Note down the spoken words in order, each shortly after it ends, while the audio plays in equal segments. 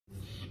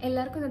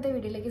എല്ലാവർക്കും ഇന്നത്തെ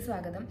വീഡിയോയിലേക്ക്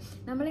സ്വാഗതം.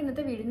 നമ്മൾ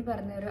ഇന്നത്തെ വീഡിയോ എന്ന്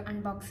പറയുന്ന ഒരു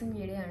അൺബോക്സിങ്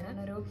വീഡിയോ ആണ്.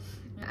 ഒരു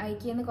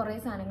ഐക്കിയെന്ന് കുറേ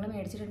സാധനങ്ങൾ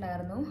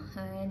മേടിച്ചിട്ടുണ്ടായിരുന്നു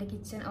എൻ്റെ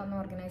കിച്ചൺ ഒന്ന്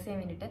ഓർഗനൈസ് ചെയ്യാൻ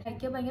വേണ്ടിയിട്ട്.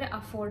 ഐക്കിയ ഭയങ്കര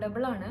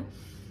അഫോർഡബിൾ ആണ്.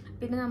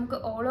 പിന്നെ നമുക്ക്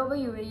all over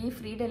UAE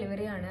free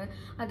delivery ആണ്.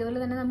 അതുപോലെ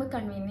തന്നെ നമുക്ക്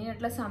കൺവീനിയൻ്റ്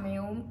ആയിട്ടുള്ള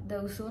സമയവും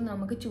ദിവസവും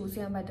നമുക്ക് ചൂസ്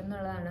ചെയ്യാൻ പറ്റും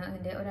എന്നുള്ളതാണ്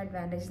അതിൻ്റെ ഒരു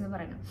അഡ്വാൻറ്റേജ് എന്ന്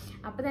പറയുന്നത്.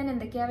 അപ്പോൾ ഞാൻ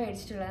എന്തൊക്കെയാണ്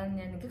മേടിച്ചിട്ടുള്ളതെന്ന്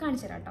ഞാൻ നിങ്ങൾക്ക്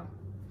കാണിച്ചു തരാം കേട്ടോ.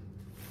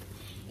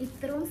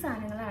 ഇത്രയും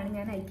സാധനങ്ങളാണ്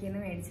ഞാൻ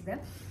ഐക്കിയെന്ന് മേടിച്ചത്.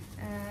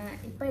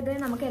 ഇപ്പോൾ ഇത്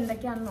നമുക്ക്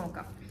എന്തൊക്കെയാണെന്ന്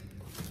നോക്കാം.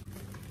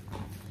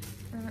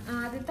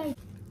 ആദ്യത്തെ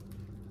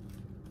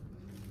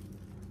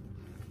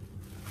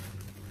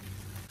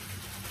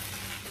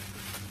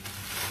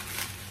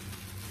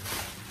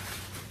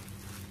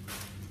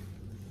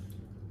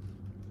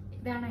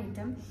ഇതാണ്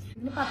ഐറ്റം.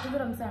 ഇതിന് 10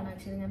 ദിർഹംസാണ്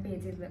ആക്ച്വലി ഞാൻ പേ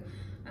ചെയ്തത്.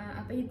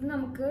 അപ്പോൾ ഇത്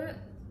നമുക്ക്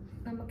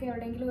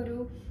എവിടെയെങ്കിലും ഒരു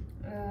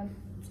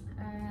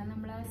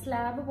നമ്മളെ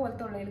സ്ലാബ്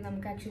പോലത്തെ ഉള്ളതിൽ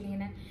നമുക്ക് ആക്ച്വലി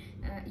ഇങ്ങനെ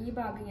ഈ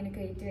ഭാഗം ഇങ്ങനെ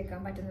കയറ്റി വെക്കാൻ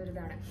പറ്റുന്ന ഒരു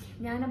ഇതാണ്.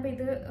 ഞാനപ്പോൾ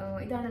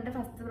ഇതാണ് എൻ്റെ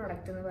ഫസ്റ്റ്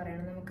പ്രോഡക്റ്റ് എന്ന്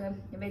പറയുന്നത്. നമുക്ക്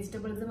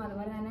വെജിറ്റബിൾസും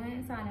അതുപോലെ തന്നെ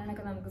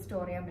സാധനങ്ങളൊക്കെ നമുക്ക്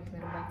സ്റ്റോർ ചെയ്യാൻ പറ്റുന്ന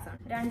ഒരു ബോക്സാണ്.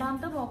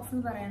 രണ്ടാമത്തെ ബോക്സ്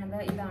എന്ന് പറയുന്നത്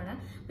ഇതാണ്.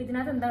 അപ്പോൾ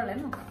ഇതിനകത്ത് എന്താ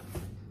ഉള്ളത് നോക്കാം.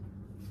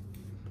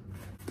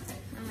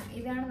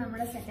 ഇതാണ്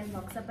നമ്മുടെ സെക്കൻഡ്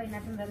ബോക്സ്. അപ്പോൾ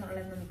ഇതിനകത്ത്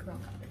എന്താണെന്നുള്ളത് നമുക്ക്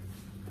നോക്കാം.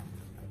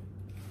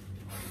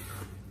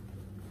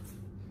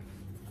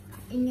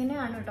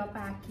 ഇങ്ങനെയാണ് കേട്ടോ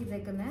പാക്ക്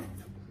ചെയ്തേക്കുന്നത്.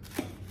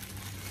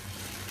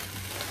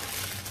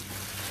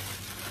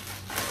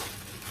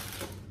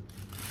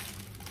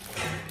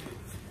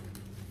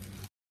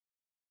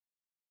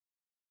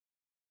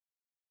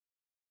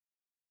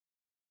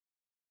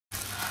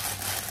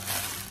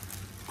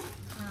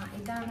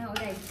 ഇതാണ്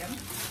ഒരു ഐറ്റം.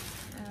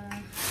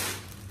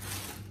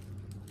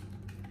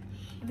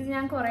 ഇത്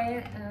ഞാൻ കുറേ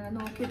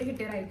നോക്കിയിട്ട്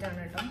കിട്ടിയൊരു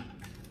ഐറ്റമാണ് കേട്ടോ.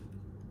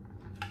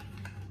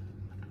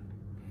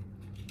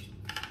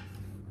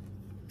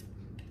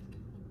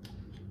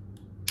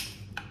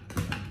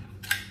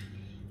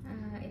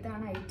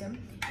 ഇതാണ് ഐറ്റം.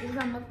 ഇത്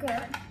നമുക്ക്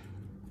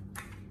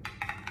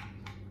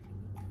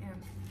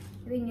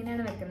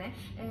ഇതിങ്ങനെയാണ് വെക്കുന്നത്.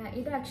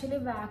 ഇത് ആക്ച്വലി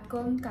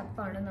വാക്വം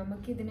കപ്പാണ്.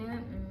 നമുക്കിതിനെ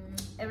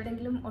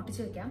എവിടെയെങ്കിലും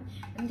ഒട്ടിച്ച് വെക്കാം.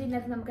 എന്നിട്ട്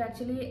ഇതിനകത്ത് നമുക്ക്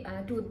actually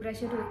tooth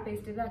brush, tooth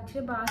paste, ഇത്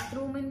ആക്ച്വലി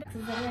ബാത്റൂമിൻ്റെ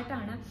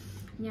ആക്സസറിയായിട്ടാണ്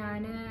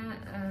ഞാൻ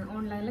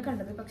ഓൺലൈനിൽ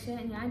കണ്ടത്. പക്ഷേ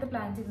ഞാൻ ഇത്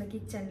പ്ലാൻ ചെയ്യുന്നത്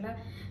കിച്ചണിൽ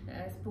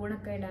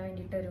സ്പൂണൊക്കെ ഇടാൻ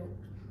വേണ്ടിയിട്ടൊരു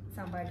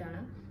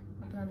സംഭവമായിട്ടാണ്.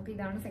 അപ്പോൾ നമുക്ക്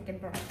ഇതാണ്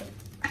സെക്കൻഡ് പ്രോഡക്റ്റ്.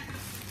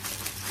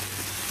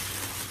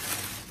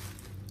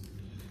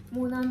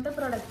 മൂന്നാമത്തെ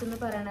പ്രോഡക്റ്റ് എന്ന്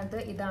പറയുന്നത്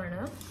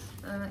ഇതാണ്.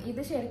 ഇത്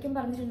ശരിക്കും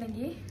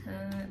പറഞ്ഞിട്ടുണ്ടെങ്കിൽ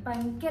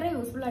ഭയങ്കര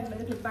യൂസ്ഫുൾ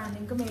ആയിട്ടുള്ളൊരു ക്ലിപ്പാണ്.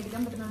 നിങ്ങൾക്ക്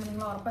മേടിക്കാൻ പറ്റുന്നതാണ്.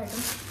 നിങ്ങൾ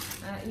ഉറപ്പായിട്ടും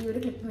ഈ ഒരു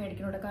ക്ലിപ്പ്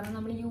മേടിക്കുന്നുണ്ട്. കാരണം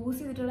നമ്മൾ യൂസ്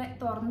ചെയ്തിട്ടുള്ള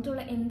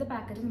തുറന്നിട്ടുള്ള എന്ത്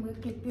പാക്കറ്റും നമുക്ക്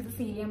ക്ലിപ്പ് ചെയ്ത്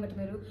സീൽ ചെയ്യാൻ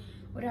പറ്റുന്ന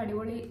ഒരു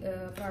അടിപൊളി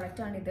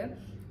പ്രോഡക്റ്റാണിത്.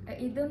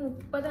 ഇത്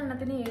 30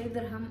 എണ്ണത്തിന് 7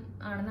 ദിർഹം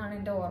ആണെന്നാണ്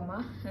എൻ്റെ ഓർമ്മ.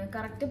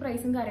 കറക്റ്റ്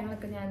പ്രൈസും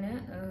കാര്യങ്ങളൊക്കെ ഞാൻ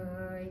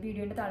ഈ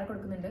വീഡിയോൻ്റെ താഴെ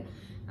കൊടുക്കുന്നുണ്ട്.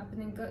 അപ്പോൾ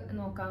നിങ്ങൾക്ക്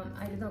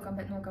അതിൽ നോക്കാൻ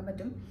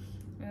പറ്റും.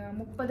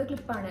 30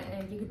 ക്ലിപ്പാണ്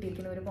എനിക്ക്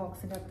കിട്ടിയിരിക്കുന്നത് ഒരു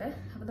ബോക്സിൻ്റെ അകത്ത്.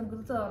 അപ്പോൾ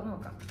നമുക്കിത് തുറന്ന്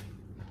നോക്കാം.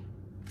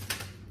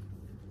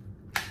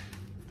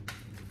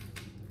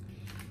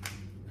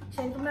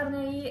 ശരിക്കും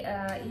പറഞ്ഞാൽ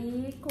ഈ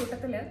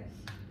കൂട്ടത്തിൽ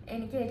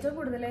എനിക്ക് ഏറ്റവും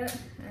കൂടുതൽ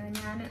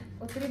ഞാൻ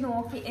ഒത്തിരി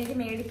നോക്കി എനിക്ക്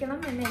മേടിക്കണം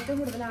എന്ന് ഏറ്റവും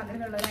കൂടുതൽ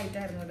ആഗ്രഹമുള്ള ഒരു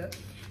ഐറ്റമായിരുന്നു ഇത്.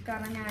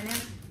 കാരണം ഞാൻ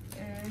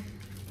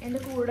എൻ്റെ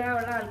കൂടെ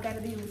ഉള്ള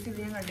ആൾക്കാരത് യൂസ് ചെയ്ത്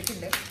ഞാൻ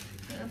കണ്ടിട്ടുണ്ട്.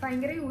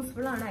 ഭയങ്കര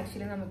യൂസ്ഫുള്ളാണ്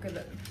ആക്ച്വലി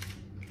നമുക്കിത്.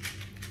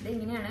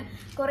 ഇതിങ്ങനെയാണ്.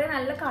 കുറേ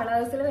നല്ല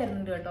കളേഴ്സിൽ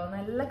വരുന്നുണ്ട് കേട്ടോ.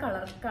 നല്ല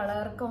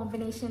കളർ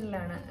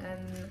കോമ്പിനേഷനിലാണ്.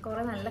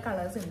 കുറേ നല്ല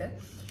കളേഴ്സ് ഉണ്ട്.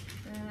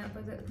 അപ്പോൾ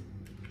ഇത്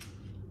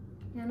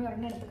ഞാൻ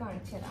ഒരെണ്ണം എടുത്ത്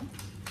കാണിച്ചു തരാം.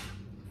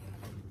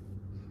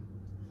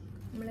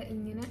 നമ്മൾ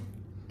ഇങ്ങനെ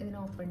ഇതിനെ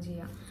ഓപ്പൺ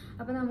ചെയ്യാം.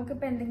 അപ്പോൾ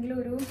നമുക്കിപ്പോൾ എന്തെങ്കിലും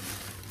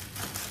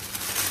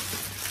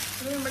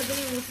നമ്മളിത്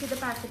യൂസ് ചെയ്ത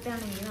പാക്കറ്റ്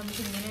ആണെങ്കിൽ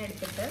നമുക്ക് ഇങ്ങനെ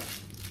എടുത്തിട്ട്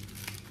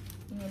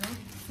ഇങ്ങനെ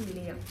സീൽ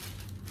ചെയ്യാം.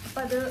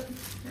 അപ്പോൾ അത്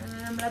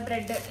നമ്മളെ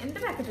ബ്രെഡ് എന്ത്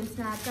പാക്കറ്റും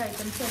സ്നാക്ക്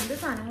ഐറ്റംസ് എന്ത്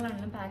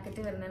സാധനങ്ങളാണെങ്കിലും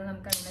പാക്കറ്റ് വരുന്നതിന്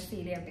നമുക്ക് അങ്ങനെ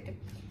സീൽ ചെയ്യാൻ പറ്റും.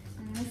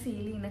 അങ്ങനെ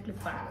സീൽ ചെയ്യുന്ന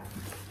ക്ലിപ്പാണ്.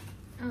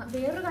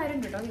 വേറൊരു കാര്യം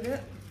ഉണ്ട് കേട്ടോ. ഇത്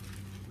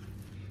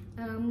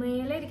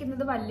മേലെ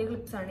ഇരിക്കുന്നത് വലിയ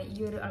ക്ലിപ്സാണ്. ഈ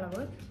ഒരു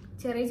അളവ്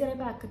ചെറിയ ചെറിയ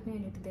പാക്കറ്റിന്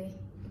വേണ്ടിയിട്ട്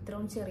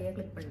ഇത്രയും ചെറിയ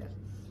ക്ലിപ്പുണ്ട്.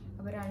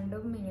 അപ്പോൾ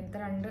രണ്ടും ഇങ്ങനത്തെ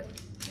 2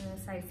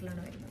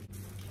 സൈസിലാണ് വരുന്നത്.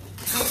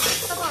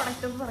 അടുത്ത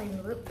പ്രോഡക്റ്റ് എന്ന്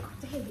പറയുന്നത്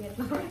കുറച്ച് ഹെവി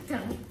ആയിട്ടുള്ള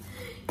പ്രോഡക്റ്റാണ്.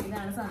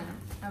 ഇതാണ് സാധനം.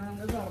 അപ്പോൾ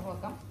നമുക്ക് തുറന്ന്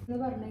നോക്കാം. എന്ന്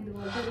പറഞ്ഞാൽ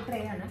ഇതുപോലത്തെ ഒരു ട്രേ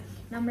ആണ്.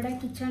 നമ്മുടെ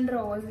കിച്ചൺ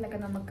ഡ്രോവേഴ്സിലൊക്കെ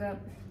നമുക്ക്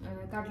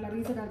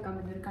കട്ട്ലറീസ് ഒക്കെ വെക്കാൻ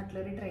പറ്റുന്ന ഒരു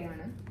കട്ട്ലറി ട്രേ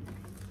ആണ്.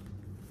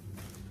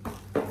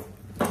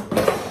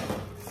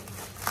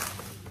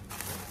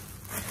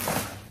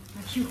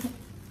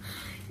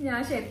 ഞാൻ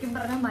ശരിക്കും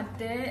പറഞ്ഞാൽ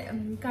മറ്റേ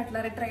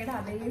കട്ട്ലറി ട്രേയുടെ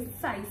അതേ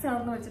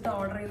സൈസാണെന്ന് വെച്ചിട്ട്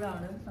ഓർഡർ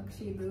ചെയ്തതാണ്.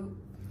 പക്ഷെ ഇത്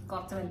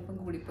കുറച്ച് വലിപ്പം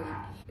കൂടിപ്പോയി.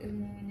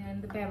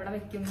 ഞാനിതിപ്പോൾ എവിടെ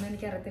വെക്കുമെന്ന്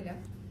എനിക്കറിയത്തില്ല.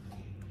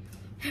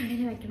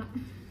 എവിടെ വെക്കണം.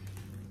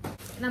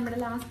 നമ്മുടെ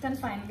ലാസ്റ്റ് ആൻഡ്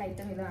ഫൈനൽ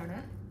ഐറ്റം ഇതാണ്.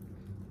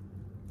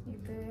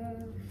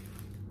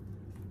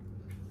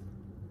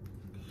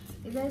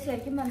 ഇത്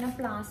ശരിക്കും പറഞ്ഞാൽ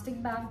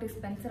പ്ലാസ്റ്റിക് ബാഗ്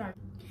ഡിസ്പെൻസറാണ്.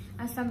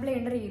 അസംബിൾ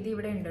ചെയ്യേണ്ട രീതി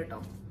ഇവിടെ ഉണ്ട്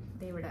കേട്ടോ.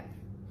 ഇവിടെ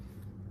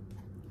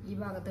ഈ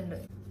ഭാഗത്തുണ്ട്.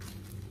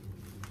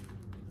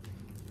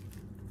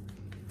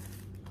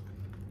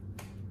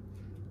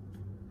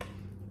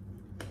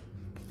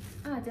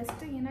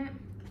 ജസ്റ്റ് ഇങ്ങനെ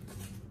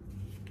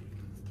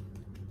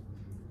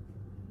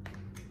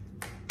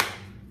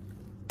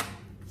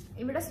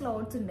ഇവിടെ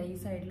സ്ലോട്ട്സ് ഉണ്ട് ഈ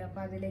സൈഡിൽ,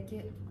 അപ്പോൾ അതിലേക്ക്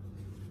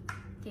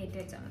കയറ്റി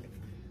വെച്ചാൽ മതി.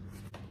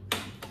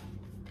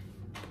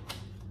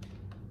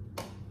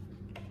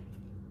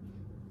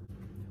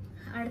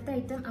 അടുത്ത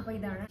ഐറ്റം അപ്പോൾ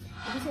ഇതാണ്.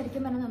 ഇത്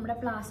ശരിക്കും പറഞ്ഞാൽ നമ്മുടെ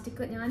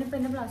പ്ലാസ്റ്റിക്, ഞാനിപ്പോൾ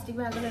എൻ്റെ പ്ലാസ്റ്റിക്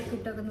ബാഗുകളൊക്കെ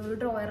ഇട്ടേക്കുന്ന ഒരു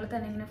ഡ്രോയറിൽ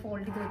തന്നെ ഇങ്ങനെ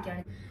ഫോൾഡ് ചെയ്ത്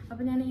വെക്കുകയാണ്.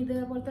 അപ്പോൾ ഞാൻ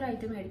ഇതുപോലത്തെ ഒരു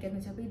ഐറ്റം മേടിക്കാമെന്ന്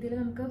വെച്ചാൽ, അപ്പോൾ ഇതിൽ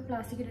നമുക്ക്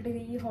പ്ലാസ്റ്റിക്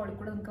ഇട്ടിട്ട് ഈ ഹോളിൽ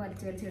കൂടെ നമുക്ക്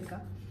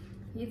വലിച്ചെടുക്കാം.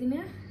 ഇതിന്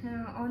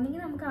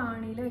ഒന്നെങ്കിൽ നമുക്ക്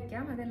ആണിയിൽ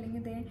വെക്കാം, അതല്ലെങ്കിൽ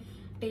ഇതേ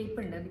ടേപ്പ്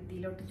ഉണ്ട്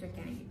ഭിത്തിയിലൊട്ടിച്ച്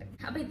വെക്കാൻ വേണ്ടിയിട്ട്.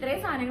 അപ്പോൾ ഇത്രയും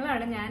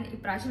സാധനങ്ങളാണ് ഞാൻ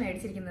ഇപ്രാവശ്യം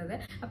മേടിച്ചിരിക്കുന്നത്.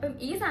 അപ്പം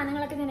ഈ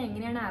സാധനങ്ങളൊക്കെ ഞാൻ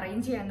എങ്ങനെയാണ്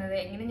അറേഞ്ച് ചെയ്യുന്നത്,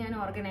 എങ്ങനെ ഞാൻ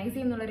ഓർഗനൈസ്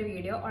ചെയ്യുന്നുള്ളൊരു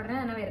വീഡിയോ ഉടനെ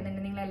തന്നെ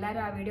വരുന്നുണ്ട്. നിങ്ങൾ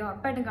എല്ലാവരും ആ വീഡിയോ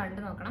ഉറപ്പായിട്ടും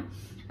കണ്ടു നോക്കണം.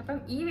 അപ്പം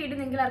ഈ വീഡിയോ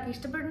നിങ്ങൾക്ക് ആർക്കും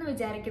ഇഷ്ടപ്പെടുന്നു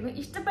വിചാരിക്കുന്നു.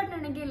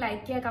 ഇഷ്ടപ്പെട്ടിട്ടുണ്ടെങ്കിൽ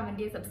ലൈക്ക് ചെയ്യുക,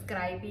 കമൻറ്റ് ചെയ്യുക,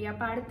 സബ്സ്ക്രൈബ് ചെയ്യുക.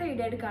 അപ്പോൾ അടുത്ത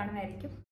വീഡിയോ ആയിട്ട് കാണുന്നതായിരിക്കും.